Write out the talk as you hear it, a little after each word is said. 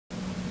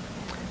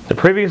The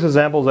previous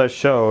examples I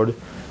showed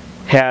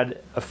had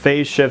a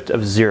phase shift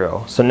of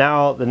 0. So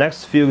now the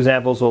next few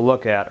examples we'll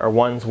look at are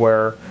ones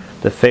where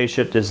the phase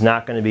shift is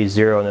not going to be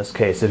 0 in this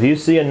case. If you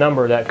see a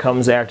number that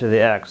comes after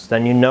the x,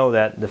 then you know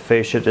that the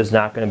phase shift is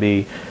not going to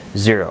be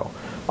 0.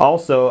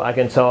 Also, I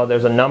can tell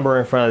there's a number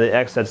in front of the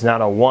x that's not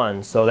a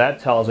 1, so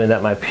that tells me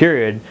that my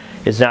period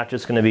is not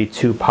just going to be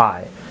 2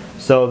 pi.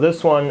 So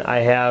this one I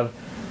have,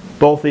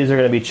 both these are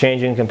going to be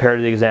changing compared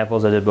to the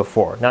examples I did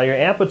before. Now your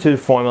amplitude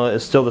formula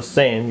is still the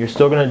same. You're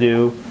still going to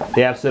do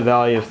the absolute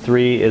value of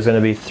 3 is going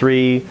to be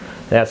 3.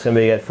 That's going to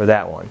be it for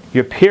that one.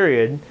 Your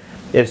period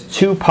is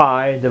 2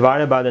 pi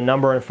divided by the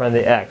number in front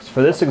of the x.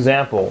 For this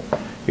example,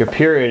 your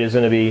period is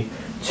going to be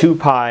 2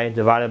 pi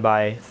divided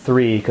by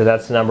 3 because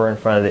that's the number in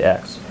front of the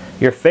x.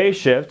 Your phase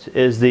shift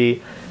is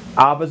the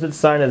opposite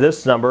sign of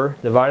this number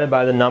divided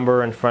by the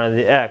number in front of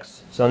the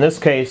x. So in this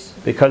case,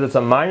 because it's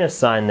a minus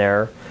sign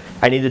there,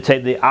 I need to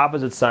take the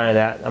opposite sign of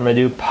that. I'm going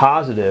to do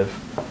positive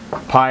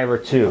pi over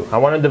 2. I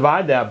want to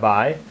divide that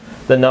by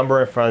the number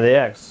in front of the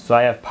x. So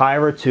I have pi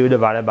over 2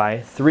 divided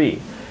by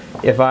 3.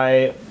 If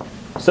I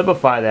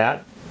simplify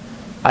that,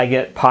 I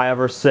get pi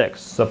over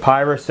 6. So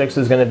pi over 6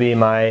 is going to be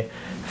my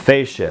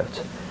phase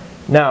shift.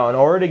 Now, in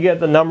order to get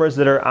the numbers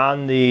that are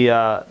on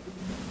the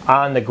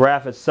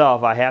graph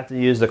itself, I have to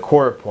use the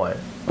quarter point.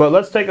 But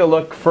let's take a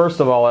look first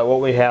of all at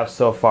what we have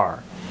so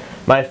far.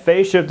 My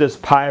phase shift is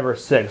pi over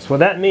 6. What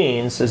that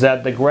means is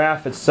that the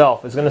graph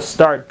itself is going to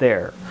start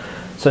there.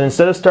 So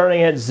instead of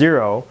starting at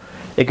 0,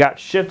 it got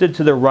shifted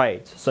to the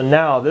right. So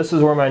now this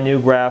is where my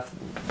new graph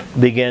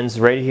begins,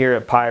 right here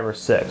at pi over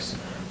 6.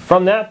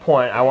 From that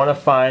point, I want to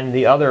find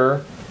the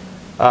other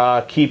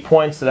key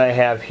points that I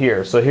have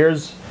here. So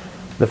here's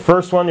the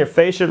first one. Your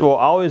phase shift will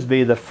always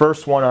be the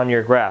first one on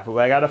your graph, but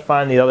I got to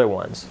find the other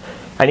ones.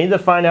 I need to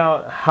find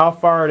out how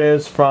far it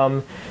is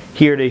from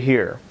here to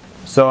here.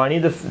 So I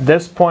need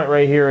this point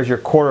right here is your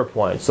quarter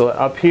point. So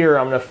up here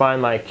I'm going to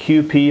find my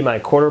QP, my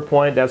quarter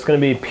point. That's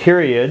going to be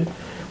period,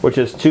 which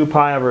is 2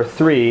 pi over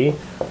 3.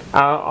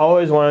 I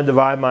always want to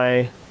divide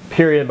my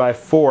period by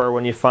 4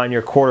 when you find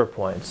your quarter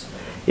points.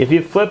 If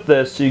you flip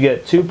this, you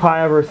get 2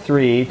 pi over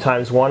 3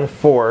 times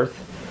 1/4,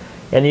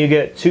 and you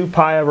get 2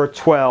 pi over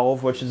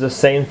 12, which is the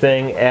same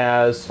thing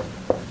as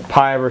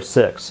pi over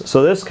 6. So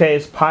in this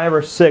case, pi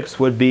over 6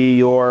 would be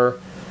your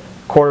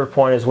quarter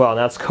point as well.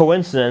 Now it's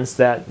coincidence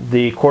that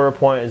the quarter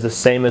point is the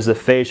same as the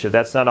phase shift.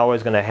 That's not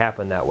always going to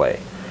happen that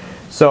way.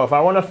 So if I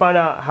want to find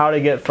out how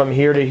to get from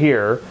here to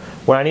here,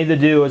 what I need to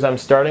do is I'm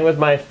starting with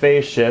my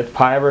phase shift,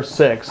 pi over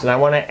 6, and I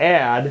want to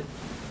add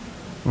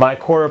my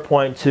quarter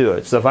point to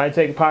it. So if I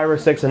take pi over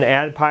 6 and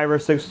add pi over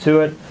 6 to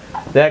it,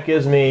 that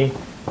gives me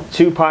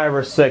 2 pi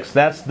over 6.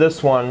 That's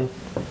this one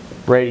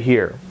right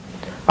here.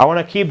 I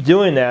want to keep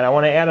doing that. I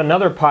want to add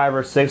another pi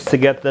over 6 to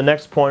get the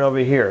next point over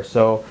here.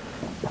 So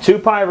 2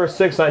 pi over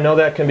 6, I know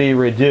that can be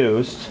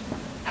reduced.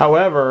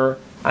 However,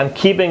 I'm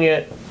keeping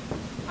it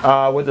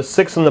with the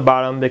 6 on the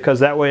bottom because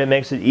that way it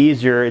makes it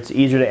easier. It's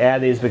easier to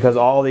add these because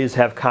all these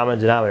have common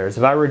denominators.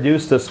 If I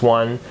reduce this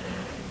one,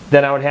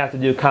 then I would have to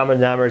do common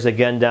denominators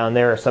again down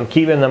there. So I'm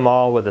keeping them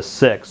all with a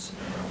 6.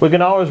 We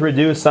can always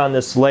reduce on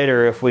this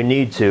later if we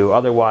need to.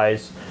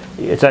 Otherwise,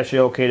 it's actually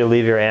okay to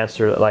leave your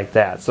answer like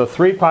that. So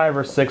 3 pi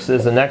over 6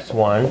 is the next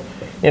one.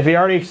 If you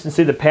already can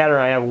see the pattern,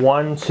 I have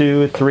 1,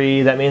 2,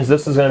 3. That means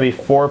this is going to be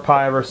 4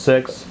 pi over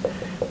 6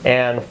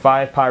 and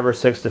 5 pi over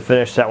 6 to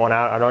finish that one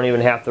out. I don't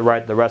even have to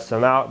write the rest of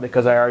them out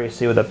because I already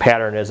see what the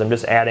pattern is. I'm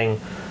just adding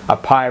a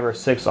pi over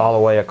 6 all the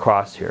way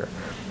across here.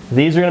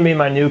 These are going to be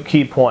my new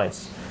key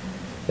points.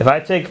 If I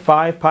take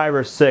 5 pi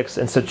over 6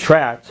 and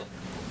subtract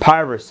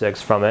pi over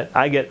 6 from it,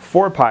 I get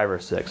 4 pi over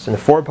 6. And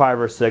 4 pi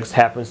over 6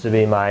 happens to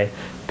be my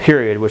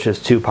period, which is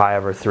 2 pi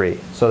over 3.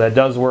 So that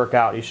does work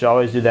out. You should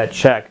always do that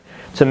check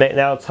to make,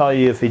 that'll tell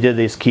you if you did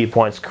these key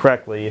points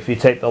correctly. If you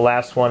take the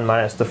last one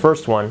minus the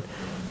first one,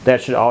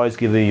 that should always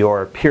give you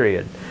your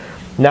period.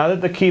 Now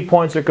that the key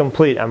points are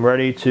complete, I'm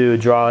ready to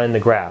draw in the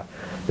graph.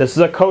 This is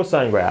a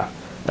cosine graph.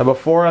 Now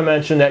before I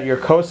mentioned that your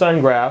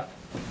cosine graph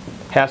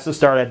has to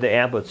start at the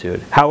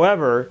amplitude.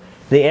 However,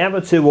 the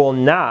amplitude will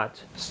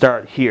not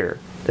start here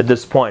at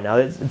this point. Now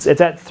it's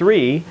at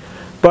 3,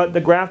 but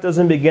the graph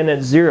doesn't begin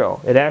at 0.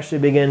 It actually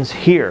begins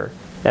here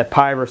at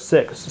pi over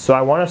 6. So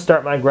I want to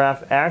start my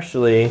graph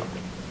actually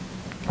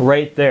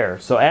right there.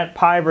 So at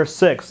pi over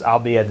 6, I'll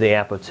be at the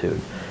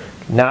amplitude.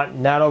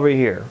 Not over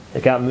here.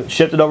 It got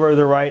shifted over to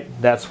the right.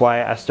 That's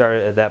why I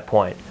started at that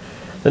point.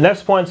 The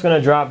next point is going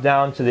to drop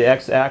down to the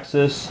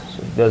x-axis.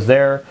 So it goes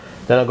there.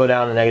 Then I'll go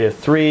down to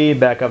 -3,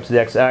 back up to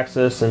the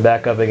x-axis, and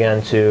back up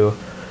again to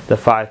the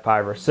 5 pi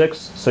over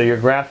 6. So your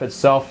graph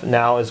itself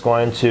now is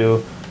going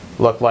to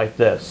look like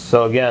this.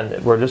 So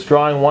again, we're just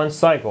drawing one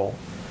cycle.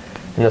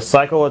 And the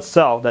cycle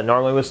itself, that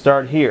normally would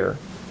start here,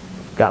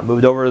 got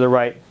moved over to the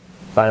right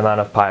by an amount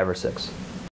of pi over 6.